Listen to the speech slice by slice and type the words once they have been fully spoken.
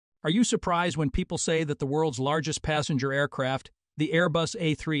Are you surprised when people say that the world's largest passenger aircraft, the Airbus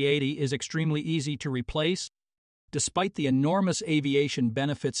A380, is extremely easy to replace? Despite the enormous aviation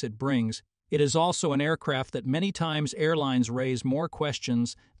benefits it brings, it is also an aircraft that many times airlines raise more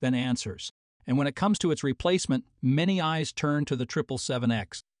questions than answers. And when it comes to its replacement, many eyes turn to the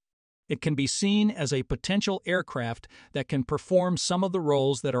 777X. It can be seen as a potential aircraft that can perform some of the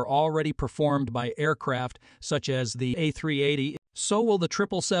roles that are already performed by aircraft such as the A380. So will the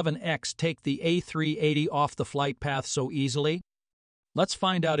 777X take the A380 off the flight path so easily? Let's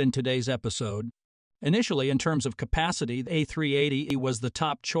find out in today's episode. Initially, in terms of capacity, the A380 was the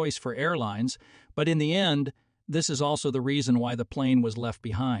top choice for airlines, but in the end, this is also the reason why the plane was left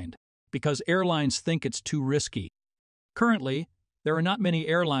behind, because airlines think it's too risky. Currently, there are not many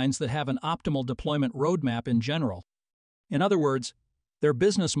airlines that have an optimal deployment roadmap in general. In other words, their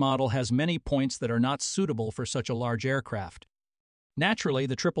business model has many points that are not suitable for such a large aircraft. Naturally,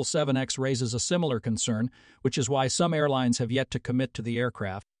 the 777X raises a similar concern, which is why some airlines have yet to commit to the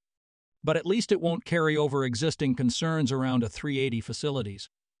aircraft. But at least it won't carry over existing concerns around A380 facilities.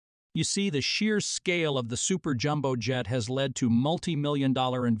 You see, the sheer scale of the super jumbo jet has led to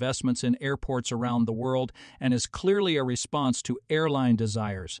multi-million-dollar investments in airports around the world and is clearly a response to airline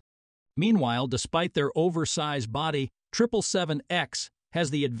desires. Meanwhile, despite their oversized body, 777X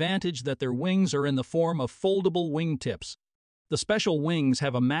has the advantage that their wings are in the form of foldable wingtips. The special wings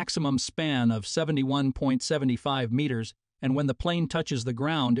have a maximum span of 71.75 meters, and when the plane touches the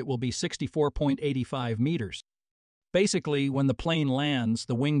ground, it will be 64.85 meters. Basically, when the plane lands,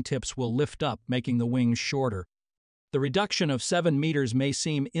 the wingtips will lift up, making the wings shorter. The reduction of 7 meters may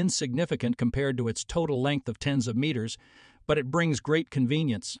seem insignificant compared to its total length of tens of meters, but it brings great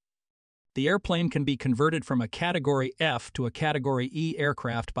convenience. The airplane can be converted from a Category F to a Category E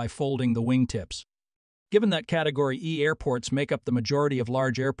aircraft by folding the wingtips. Given that Category E airports make up the majority of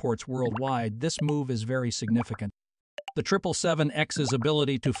large airports worldwide, this move is very significant. The 777X's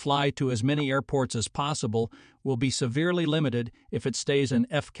ability to fly to as many airports as possible will be severely limited if it stays an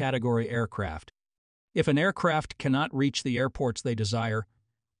F category aircraft. If an aircraft cannot reach the airports they desire,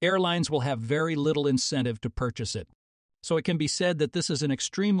 airlines will have very little incentive to purchase it. So it can be said that this is an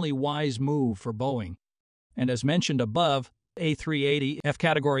extremely wise move for Boeing. And as mentioned above, A380 F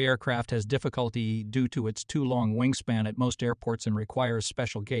category aircraft has difficulty due to its too long wingspan at most airports and requires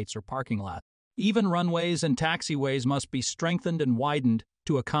special gates or parking lots. Even runways and taxiways must be strengthened and widened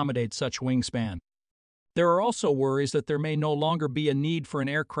to accommodate such wingspan. There are also worries that there may no longer be a need for an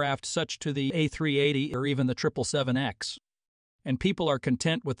aircraft such to the A380 or even the 777X. And people are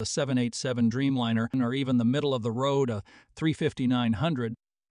content with the 787 Dreamliner or even the middle-of-the-road A350-900.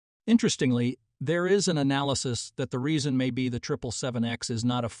 Interestingly, there is an analysis that the reason may be the 777X is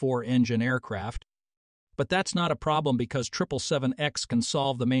not a four-engine aircraft. But that's not a problem because 777X can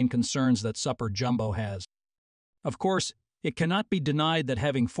solve the main concerns that Super Jumbo has. Of course, it cannot be denied that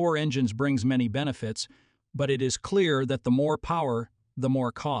having four engines brings many benefits, but it is clear that the more power, the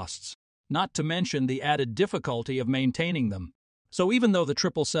more costs, not to mention the added difficulty of maintaining them. So even though the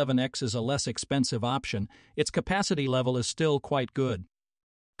 777X is a less expensive option, its capacity level is still quite good.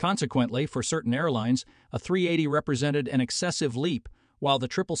 Consequently, for certain airlines, a 380 represented an excessive leap, while the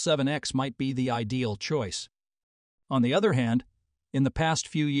 777X might be the ideal choice. On the other hand, in the past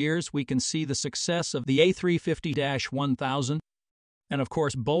few years, we can see the success of the A350-1000, and of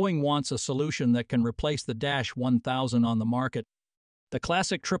course, Boeing wants a solution that can replace the -1000 on the market. The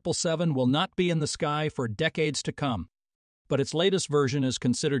classic 777 will not be in the sky for decades to come, but its latest version is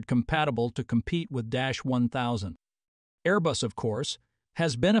considered compatible to compete with -1000. Airbus, of course,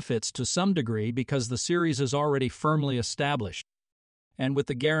 has benefits to some degree because the series is already firmly established. And with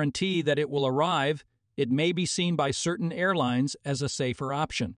the guarantee that it will arrive, it may be seen by certain airlines as a safer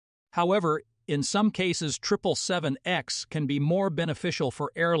option. However, in some cases, 777X can be more beneficial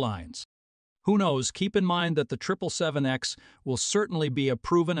for airlines. Who knows? Keep in mind that the 777X will certainly be a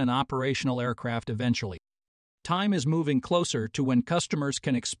proven and operational aircraft eventually. Time is moving closer to when customers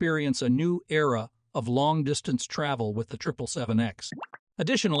can experience a new era of long-distance travel with the 777X.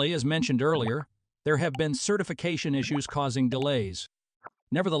 Additionally, as mentioned earlier, there have been certification issues causing delays.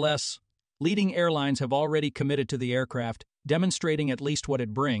 Nevertheless, leading airlines have already committed to the aircraft, demonstrating at least what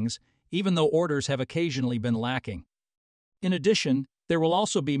it brings, even though orders have occasionally been lacking. In addition, there will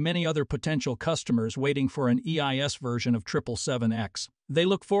also be many other potential customers waiting for an EIS version of 777X. They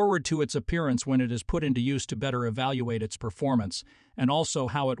look forward to its appearance when it is put into use to better evaluate its performance, and also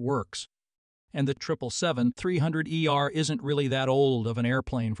how it works. And the 777-300ER isn't really that old of an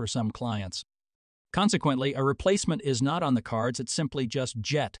airplane for some clients. Consequently, a replacement is not on the cards, it's simply just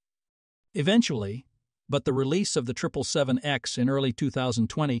jet. Eventually, But the release of the 777X in early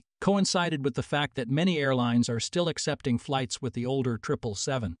 2020 coincided with the fact that many airlines are still accepting flights with the older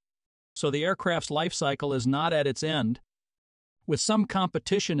 777. So the aircraft's life cycle is not at its end. With some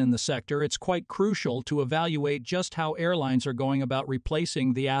competition in the sector, it's quite crucial to evaluate just how airlines are going about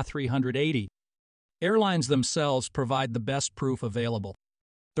replacing the A380. Airlines themselves provide the best proof available.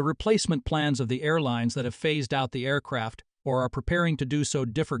 The replacement plans of the airlines that have phased out the aircraft or are preparing to do so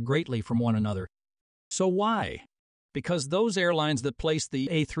differ greatly from one another. So why? Because those airlines that placed the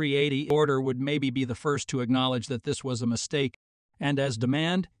A380 order would maybe be the first to acknowledge that this was a mistake, and as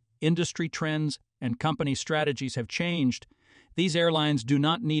demand, industry trends, and company strategies have changed, these airlines do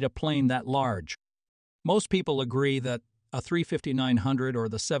not need a plane that large. Most people agree that a 350-900 or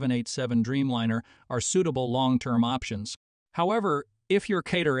the 787 Dreamliner are suitable long-term options. However, if you're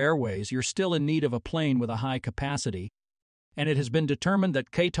Qatar Airways, you're still in need of a plane with a high capacity, and it has been determined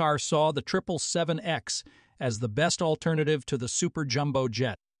that Qatar saw the 777X as the best alternative to the super jumbo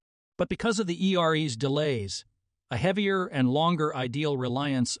jet. But because of the ERE's delays, a heavier and longer ideal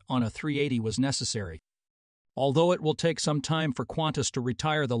reliance on a 380 was necessary. Although it will take some time for Qantas to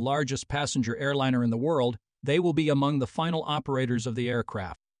retire the largest passenger airliner in the world, they will be among the final operators of the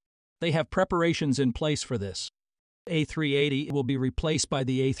aircraft. They have preparations in place for this. A380 will be replaced by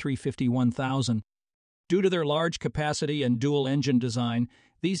the A350-1000. Due to their large capacity and dual-engine design,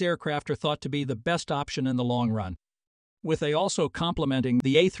 these aircraft are thought to be the best option in the long run. With they also complementing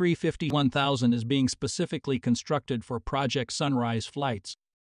the A350-1000 as being specifically constructed for Project Sunrise flights.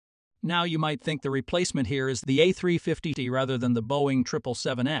 Now you might think the replacement here is the A350 rather than the Boeing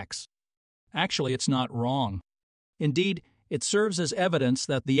 777X. Actually, it's not wrong. Indeed, it serves as evidence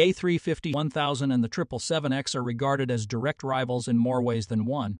that the A350-1000 and the 777X are regarded as direct rivals in more ways than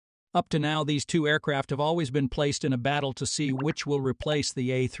one. Up to now, these two aircraft have always been placed in a battle to see which will replace the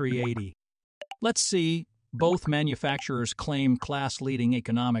A380. Let's see, both manufacturers claim class-leading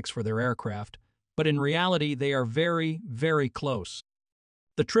economics for their aircraft, but in reality they are very, very close.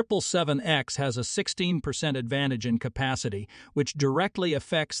 The 777X has a 16% advantage in capacity, which directly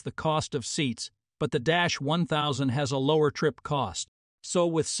affects the cost of seats, but the Dash 1000 has a lower trip cost. So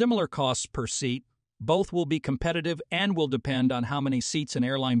with similar costs per seat, both will be competitive and will depend on how many seats an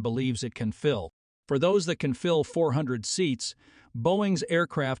airline believes it can fill. For those that can fill 400 seats, Boeing's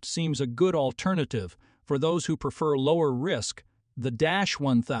aircraft seems a good alternative. For those who prefer lower risk, the Dash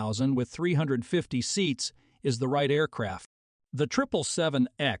 1000 with 350 seats is the right aircraft. The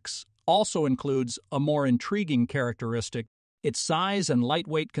 777X also includes a more intriguing characteristic. Its size and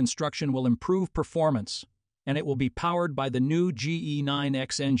lightweight construction will improve performance, and it will be powered by the new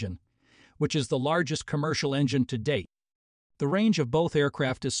GE9X engine, which is the largest commercial engine to date. The range of both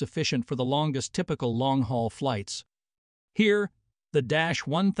aircraft is sufficient for the longest typical long-haul flights. Here, the Dash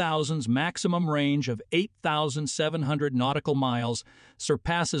 1000's maximum range of 8,700 nautical miles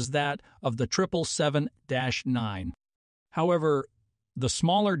surpasses that of the 777-9. However, the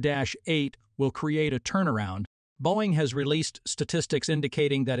smaller Dash 8 will create a turnaround. Boeing has released statistics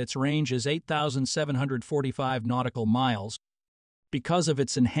indicating that its range is 8,745 nautical miles. Because of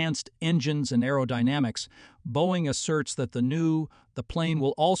its enhanced engines and aerodynamics, Boeing asserts that the plane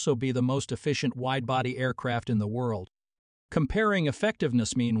will also be the most efficient wide-body aircraft in the world. Comparing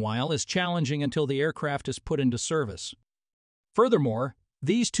effectiveness, meanwhile, is challenging until the aircraft is put into service. Furthermore,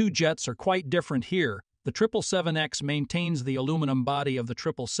 these two jets are quite different here. The 777X maintains the aluminum body of the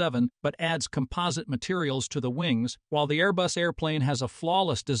 777 but adds composite materials to the wings, while the Airbus airplane has a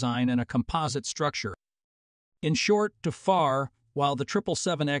flawless design and a composite structure. In short, while the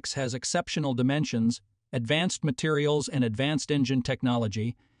 777X has exceptional dimensions, advanced materials, and advanced engine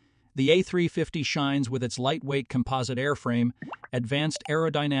technology, the A350 shines with its lightweight composite airframe, advanced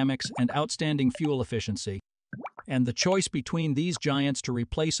aerodynamics, and outstanding fuel efficiency. And the choice between these giants to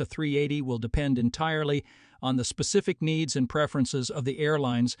replace a 380 will depend entirely on the specific needs and preferences of the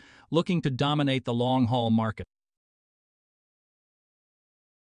airlines looking to dominate the long-haul market.